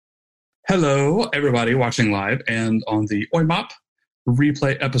Hello, everybody watching live and on the OIMOP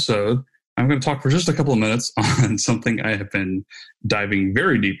replay episode. I'm going to talk for just a couple of minutes on something I have been diving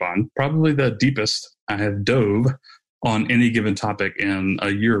very deep on, probably the deepest I have dove on any given topic in a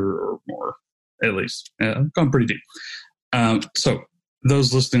year or more, at least. I've gone pretty deep. So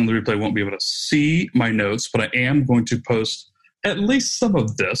those listening on the replay won't be able to see my notes, but I am going to post at least some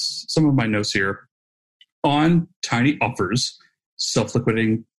of my notes here on tiny offers,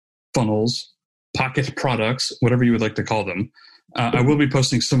 self-liquidating funnels, pocket products, whatever you would like to call them. I will be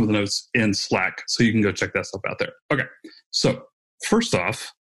posting some of the notes in Slack, so you can go check that stuff out there. Okay, so first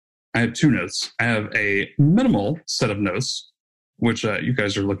off, I have two notes. I have a minimal set of notes, which you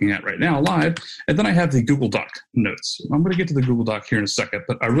guys are looking at right now live, and then I have the Google Doc notes. I'm going to get to the Google Doc here in a second,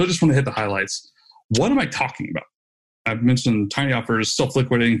 but I really just want to hit the highlights. What am I talking about? I've mentioned tiny offers,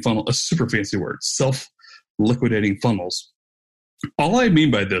 self-liquidating funnel, a super fancy word, self-liquidating funnels. All I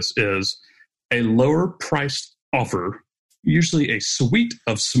mean by this is a lower priced offer, usually a suite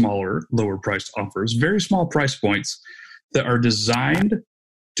of smaller, lower priced offers, very small price points that are designed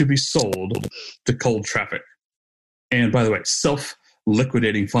to be sold to cold traffic. And by the way,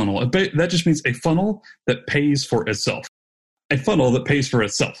 self-liquidating funnel, that just means a funnel that pays for itself. A funnel that pays for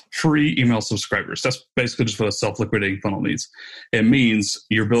itself, free email subscribers. That's basically just what a self-liquidating funnel means. It means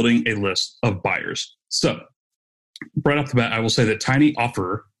you're building a list of buyers. So right off the bat, I will say that Tiny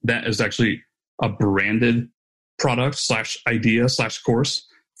Offer, that is actually a branded product / idea / course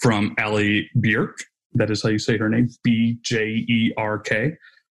from Allie Bjerk. That is how you say her name, Bjerk.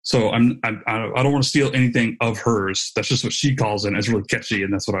 So I don't want to steal anything of hers. That's just what she calls it. And it's really catchy,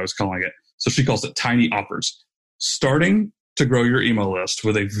 and that's what I was calling it. So she calls it Tiny Offers. Starting to grow your email list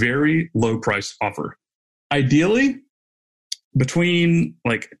with a very low price offer. Ideally, between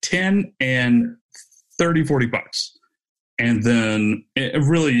like 10 and 30, 40 bucks. And then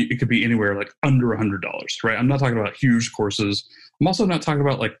it could be anywhere like under $100, right? I'm not talking about huge courses. I'm also not talking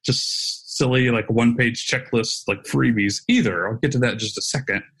about like just silly, like one-page checklists, like freebies either. I'll get to that in just a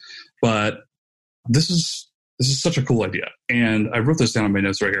second. But this is such a cool idea. And I wrote this down in my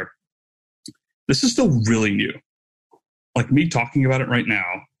notes right here. This is still really new. Like me talking about it right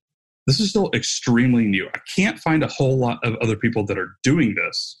now, this is still extremely new. I can't find a whole lot of other people that are doing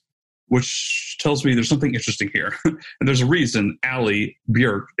this, which tells me there's something interesting here. And there's a reason Allie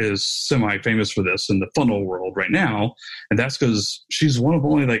Bjerk is semi-famous for this in the funnel world right now. And that's because she's one of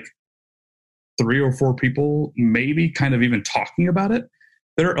only like 3 or 4 people maybe kind of even talking about it.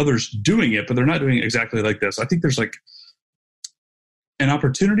 There are others doing it, but they're not doing it exactly like this. I think there's like an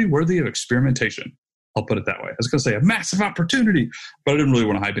opportunity worthy of experimentation. I'll put it that way. I was going to say a massive opportunity, but I didn't really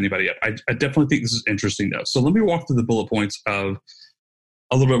want to hype anybody up. I definitely think this is interesting though. So let me walk through the bullet points of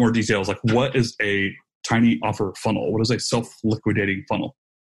a little bit more details, like what is a tiny offer funnel? What is a self-liquidating funnel?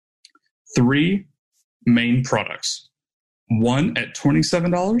 3 main products. One at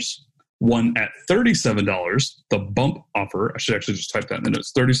 $27, one at $37, the bump offer. I should actually just type that in the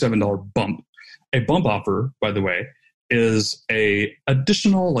notes, $37 bump. A bump offer, by the way, is a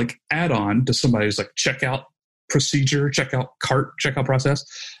additional like add-on to somebody's like checkout procedure, checkout cart, checkout process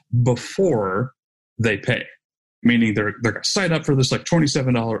before they pay. Meaning they're going to sign up for this like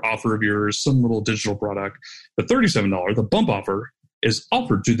 $27 offer of yours, some little digital product. The $37, the bump offer, is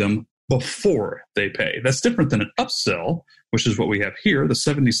offered to them before they pay. That's different than an upsell, which is what we have here, the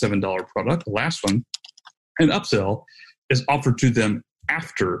 $77 product, the last one. An upsell is offered to them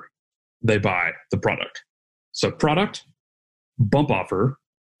after they buy the product. So product, bump offer,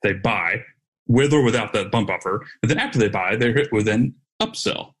 they buy with or without that bump offer. And then after they buy, they're hit with an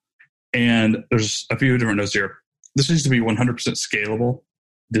upsell. And there's a few different notes here. This needs to be 100% scalable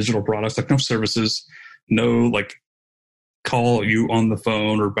digital products, like no services, no like call you on the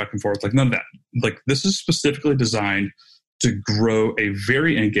phone or back and forth, like none of that. Like this is specifically designed to grow a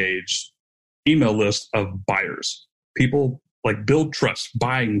very engaged email list of buyers. People like build trust,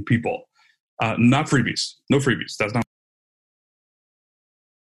 buying people, not freebies, no freebies. That's not.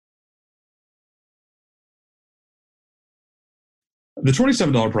 The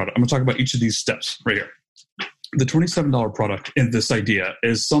 $27 product, I'm going to talk about each of these steps right here. The $27 product in this idea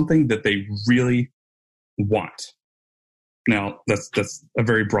is something that they really want. Now, that's a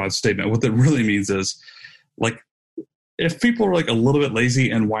very broad statement. What that really means is, like, if people are like a little bit lazy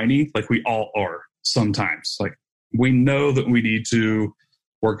and whiny, like we all are sometimes, like we know that we need to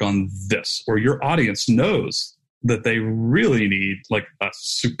work on this, or your audience knows that they really need like a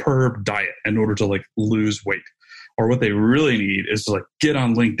superb diet in order to like lose weight. Or what they really need is to like get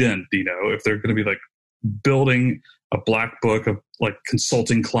on LinkedIn, if they're going to be like building a black book of like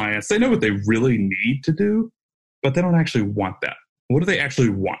consulting clients. They know what they really need to do, but they don't actually want that. What do they actually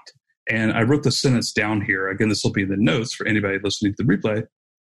want? And I wrote the sentence down here. Again, this will be in the notes for anybody listening to the replay.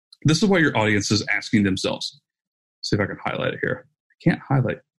 This is what your audience is asking themselves. See if I can highlight it here. I can't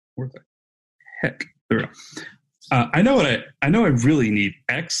highlight. Where the heck? There we go. I know I really need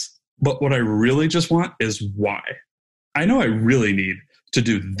X, but what I really just want is Y. I know I really need to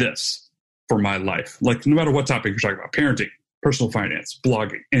do this for my life. Like no matter what topic you're talking about, parenting, personal finance,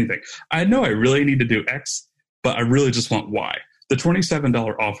 blogging, anything. I know I really need to do X, but I really just want Y. The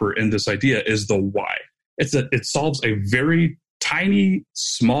 $27 offer in this idea is the Y. It solves a very tiny,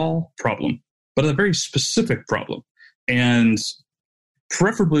 small problem, but a very specific problem. And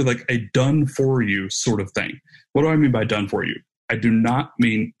preferably like a done for you sort of thing. What do I mean by done for you? I do not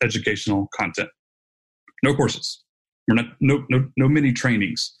mean educational content. No courses. No mini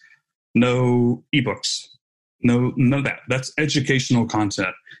trainings. No ebooks. No, none of that. That's educational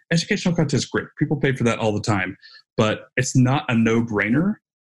content. Educational content is great. People pay for that all the time, but it's not a no-brainer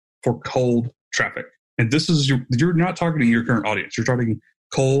for cold traffic. And this is you're not targeting your current audience. You're targeting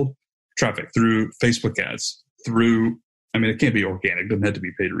cold traffic through Facebook ads, it can't be organic, doesn't have to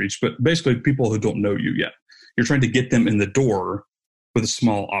be paid reach, but basically people who don't know you yet. You're trying to get them in the door with a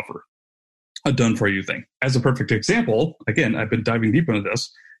small offer, a done-for-you thing. As a perfect example, again, I've been diving deep into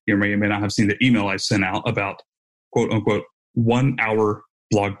this. You may or may not have seen the email I sent out about quote-unquote 1 hour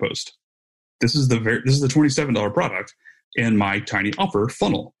blog post. This is the $27 product in my tiny offer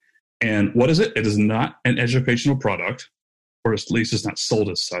funnel. And what is it? It is not an educational product, or at least it's not sold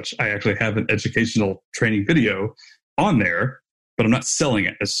as such. I actually have an educational training video on there, but I'm not selling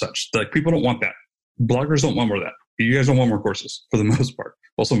it as such. Like people don't want that. Bloggers don't want more of that. You guys don't want more courses for the most part.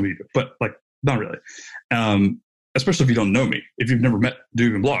 Well, some of you do, but like not really. Especially if you don't know me. If you've never met Do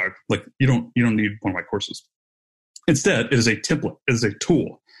Even Blog, like you don't need one of my courses. Instead, it is a template. It is a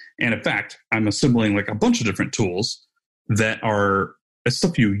tool. And in fact, I'm assembling like a bunch of different tools that are it's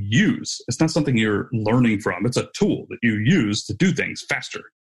stuff you use. It's not something you're learning from. It's a tool that you use to do things faster.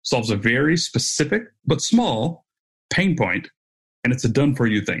 Solves a very specific but small pain point, and it's a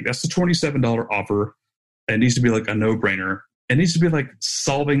done-for-you thing. That's the $27 offer. It needs to be like a no-brainer. It needs to be like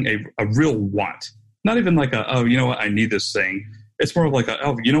solving a real want. Not even like you know what, I need this thing. It's more of like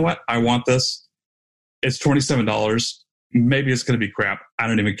you know what, I want this. It's $27. Maybe it's going to be crap. I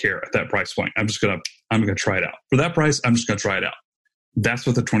don't even care at that price point. I'm going to try it out. For that price, I'm just going to try it out. That's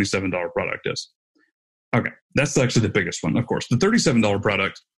what the $27 product is. Okay, that's actually the biggest one, of course. The $37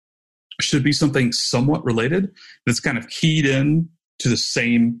 product should be something somewhat related that's kind of keyed in to the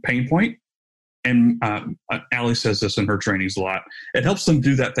same pain point. And Allie says this in her trainings a lot. It helps them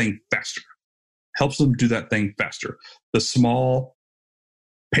do that thing faster. The small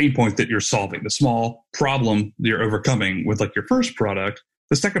pain point that you're solving, the small problem that you're overcoming with like your first product,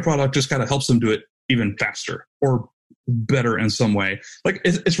 the second product just kind of helps them do it even faster or better in some way. Like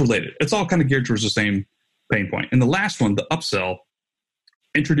it's related. It's all kind of geared towards the same pain point. And the last one, the upsell,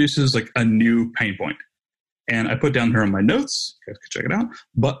 introduces like a new pain point. And I put down here on my notes, you guys can check it out,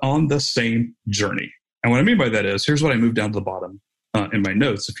 but on the same journey. And what I mean by that is, here's what I moved down to the bottom in my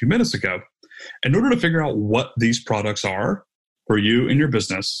notes a few minutes ago. In order to figure out what these products are for you and your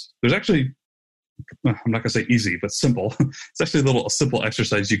business, there's actually, I'm not going to say easy, but simple. It's actually a simple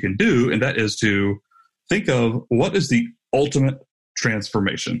exercise you can do, and that is to think of what is the ultimate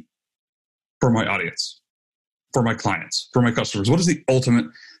transformation for my audience, for my clients, for my customers. What is the ultimate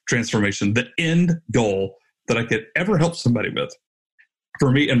transformation, the end goal that I could ever help somebody with?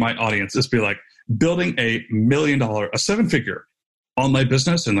 For me and my audience is be like building $1 million, a 7-figure online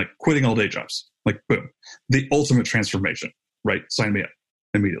business and like quitting all day jobs. Like boom, the ultimate transformation, right? Sign me up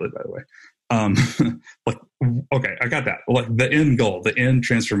immediately, by the way. Like, okay, I got that. Like the end goal, the end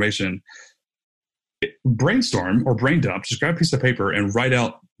transformation. Brainstorm or brain dump, just grab a piece of paper and write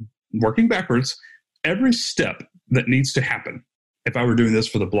out, working backwards, every step that needs to happen. If I were doing this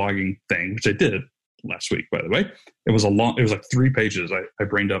for the blogging thing, which I did last week, by the way, it was like 3 pages. I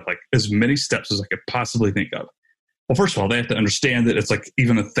brained up like as many steps as I could possibly think of. Well, first of all, they have to understand that it's like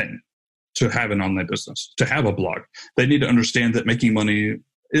even a thing to have an online business, to have a blog. They need to understand that making money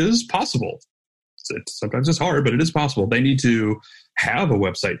is possible. Sometimes it's hard, but it is possible. They need to have a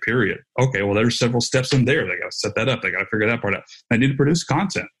website, period. Okay, well, there's several steps in there. They got to set that up. They got to figure that part out. They need to produce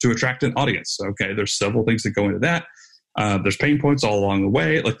content to attract an audience. Okay, there's several things that go into that. There's pain points all along the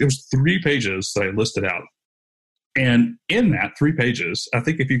way. Like there was 3 pages that I listed out. And in that 3 pages, I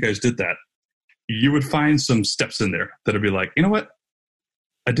think if you guys did that, you would find some steps in there that would be like, you know what?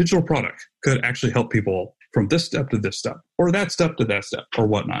 A digital product could actually help people from this step to this step, or that step to that step, or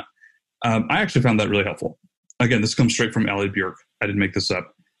whatnot. I actually found that really helpful. Again, this comes straight from Allie Bjerk. I didn't make this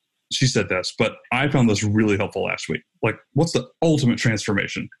up. she said this, but I found this really helpful last week. Like, what's the ultimate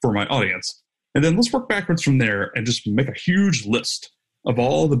transformation for my audience? And then let's work backwards from there and just make a huge list of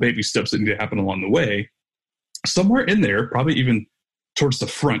all the baby steps that need to happen along the way. Somewhere in there, probably even towards the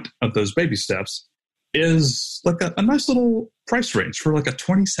front of those baby steps, is like a nice little price range for like a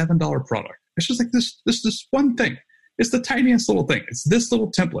 $27 product. It's just like this one thing. It's the tiniest little thing. It's this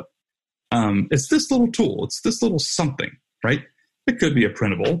little template. It's this little tool. It's this little something, right? It could be a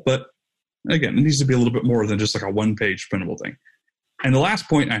printable, but again, it needs to be a little bit more than just like a one-page printable thing. And the last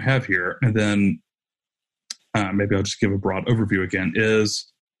point I have here, and then maybe I'll just give a broad overview again,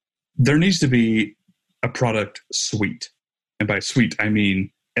 is there needs to be a product suite. And by suite, I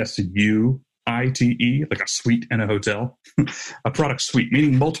mean SUITE, like a suite in a hotel. A product suite,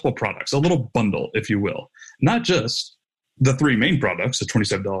 meaning multiple products, a little bundle, if you will. Not just the three main products, the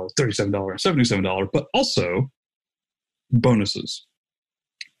 $27, $37, $77, but also bonuses.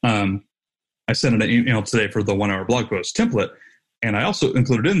 I sent an email today for the 1 hour blog post template, and I also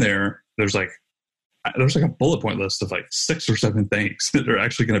included in there, there's like a bullet point list of like 6 or 7 things that are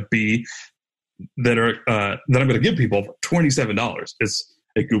actually going to be, that I'm going to give people for $27. It's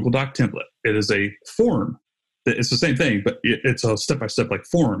a Google Doc template. It is a form. It's the same thing, but it's a step-by-step like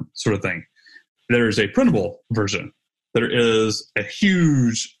form sort of thing. There is a printable version. There is a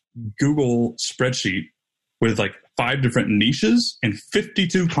huge Google spreadsheet with like 5 different niches and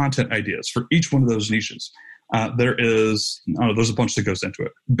 52 content ideas for each one of those niches. There's a bunch that goes into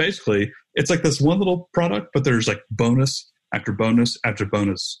it. Basically, it's like this one little product, but there's like bonus after bonus after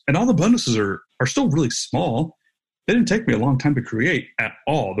bonus. And all the bonuses are still really small. They didn't take me a long time to create at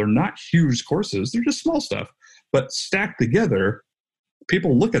all. They're not huge courses. They're just small stuff. But stacked together,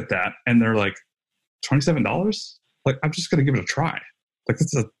 people look at that and they're like, $27? Like, I'm just going to give it a try. Like,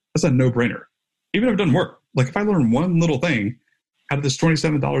 that's a no-brainer. Even if it doesn't work. Like, if I learn one little thing out of this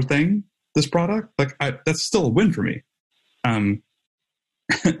 $27 thing, this product, like, that's still a win for me. By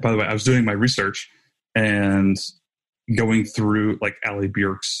the way, I was doing my research and going through like Allie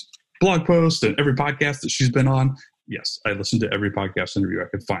Bjerk's blog post and every podcast that she's been on. Yes, I listened to every podcast interview I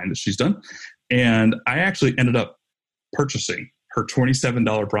could find that she's done. And I actually ended up purchasing her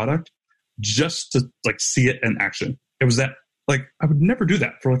 $27 product just to like see it in action. It was that, like, I would never do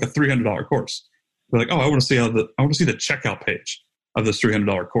that for like a $300 course. They're like, oh, I want to see the checkout page of this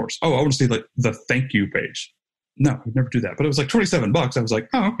 $300 course. Oh, I want to see like the thank you page. No, I would never do that. But it was like $27. I was like,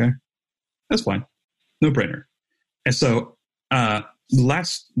 oh, okay, that's fine, no brainer. And so the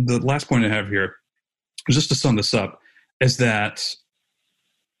last point I have here, just to sum this up, is that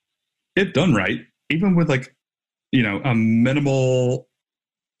if done right, even with like, a minimal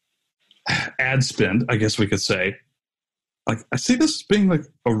ad spend, I guess we could say, like, I see this as being like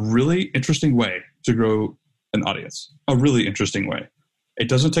a really interesting way to grow an audience, a really interesting way. It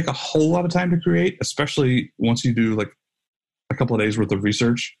doesn't take a whole lot of time to create, especially once you do like a couple of days worth of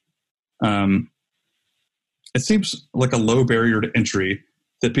research. It seems like a low barrier to entry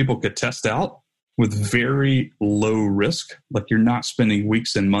that people could test out with very low risk. Like, you're not spending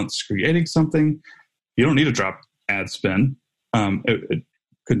weeks and months creating something. You don't need to drop ad spend. It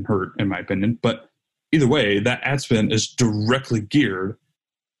couldn't hurt, in my opinion. But either way, that ad spend is directly geared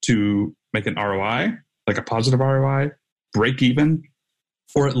to make an ROI, like a positive ROI, break even,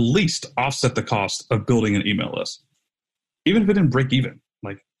 or at least offset the cost of building an email list. Even if it didn't break even,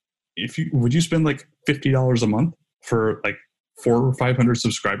 like, would you spend like $50 a month for like 400 or 500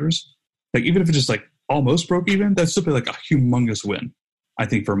 subscribers? Like, even if it just like almost broke even, that's still like a humongous win, I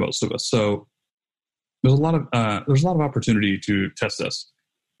think, for most of us. So there's a lot of opportunity to test this.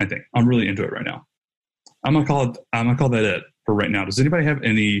 I think I'm really into it right now. I'm gonna call that it for right now. Does anybody have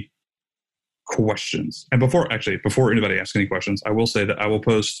any questions? And before anybody asks any questions, I will say that I will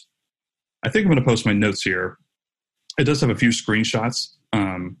post. I think I'm going to post my notes here. It does have a few screenshots.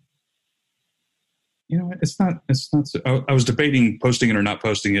 It's not. I was debating posting it or not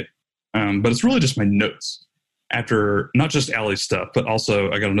posting it, but it's really just my notes after not just Allie's stuff, but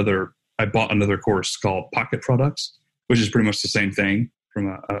also I bought another course called Pocket Products, which is pretty much the same thing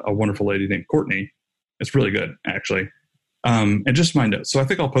from a wonderful lady named Courtney. It's really good, actually. And just my notes. So I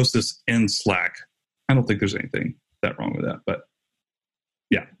think I'll post this in Slack. I don't think there's anything that wrong with that, but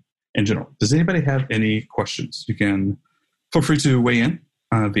yeah, in general. Does anybody have any questions? You can feel free to weigh in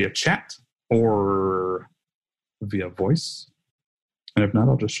via chat or via voice. And if not,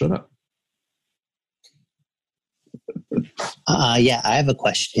 I'll just shut up. Yeah, I have a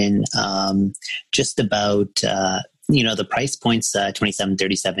question just about, the price points, 27,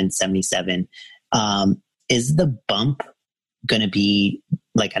 37, 77. Is the bump going to be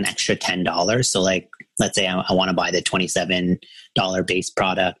like an extra $10? So like, let's say I want to buy the $27 base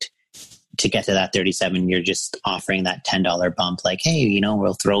product. to get to that 37, you're just offering that $10 bump, like, hey, you know,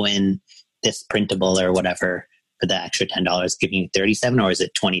 we'll throw in this printable or whatever for the extra $10, giving you 37, or is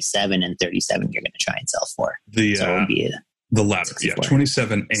it 27 and 37 you're going to try and sell for? So it would be the latter, 64. Yeah,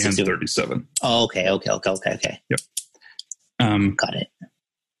 27 and 37. Oh, okay. Yep. Got it.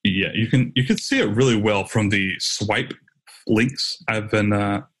 Yeah, you can see it really well from the swipe links. I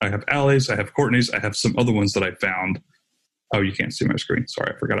have Allie's, I have Courtney's, I have some other ones that I found. Oh, you can't see my screen.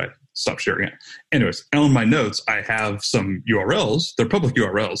 Sorry, I forgot I stopped sharing it. Anyways, on my notes, I have some URLs. They're public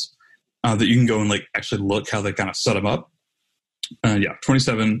URLs that you can go and like actually look how they kind of set them up.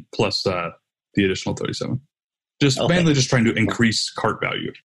 27 plus the additional 37. Mainly just trying to increase cart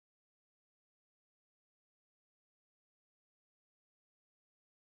value.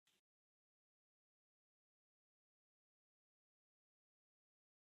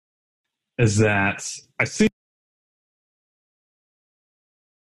 Is that I see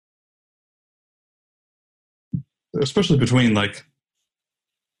especially between like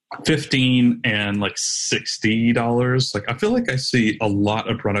 $15 and like $60. Like I feel like I see a lot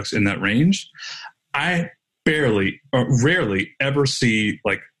of products in that range. I barely or rarely ever see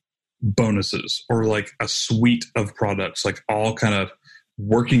like bonuses or like a suite of products like all kind of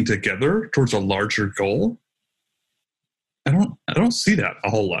working together towards a larger goal. I don't see that a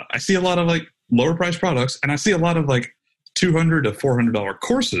whole lot. I see a lot of like lower priced products, and I see a lot of like $200 to $400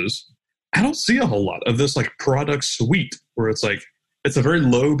 courses. I don't see a whole lot of this like product suite where it's like it's a very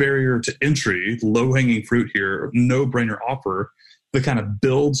low barrier to entry, low hanging fruit here, no brainer offer that kind of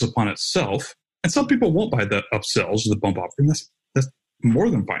builds upon itself. And some people won't buy the upsells or the bump offer. And that's more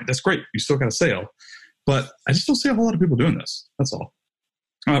than fine. That's great. You still got a sale, but I just don't see a whole lot of people doing this. That's all.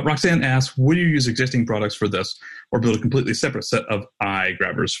 Roxanne asks, would you use existing products for this or build a completely separate set of eye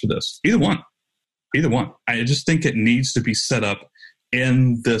grabbers for this? Either one. I just think it needs to be set up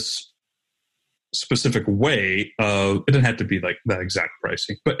in this specific way of, it doesn't have to be like that exact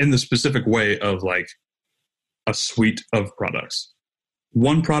pricing, but in the specific way of like a suite of products.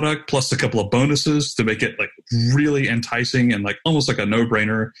 One product plus a couple of bonuses to make it like really enticing and like almost like a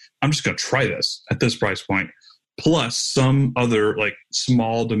no-brainer. I'm just going to try this at this price point. Plus some other like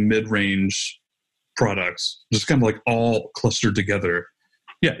small to mid-range products, just kind of like all clustered together.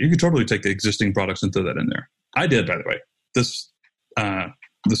 Yeah, you could totally take the existing products and throw that in there. I did, by the way. This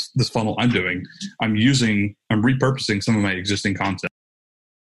funnel I'm doing, I'm repurposing some of my existing content.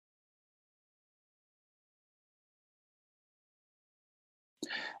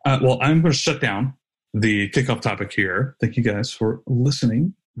 Well, I'm going to shut down the kickoff topic here. Thank you guys for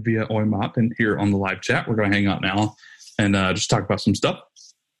listening via OIMOP and here on the live chat. We're going to hang out now and just talk about some stuff.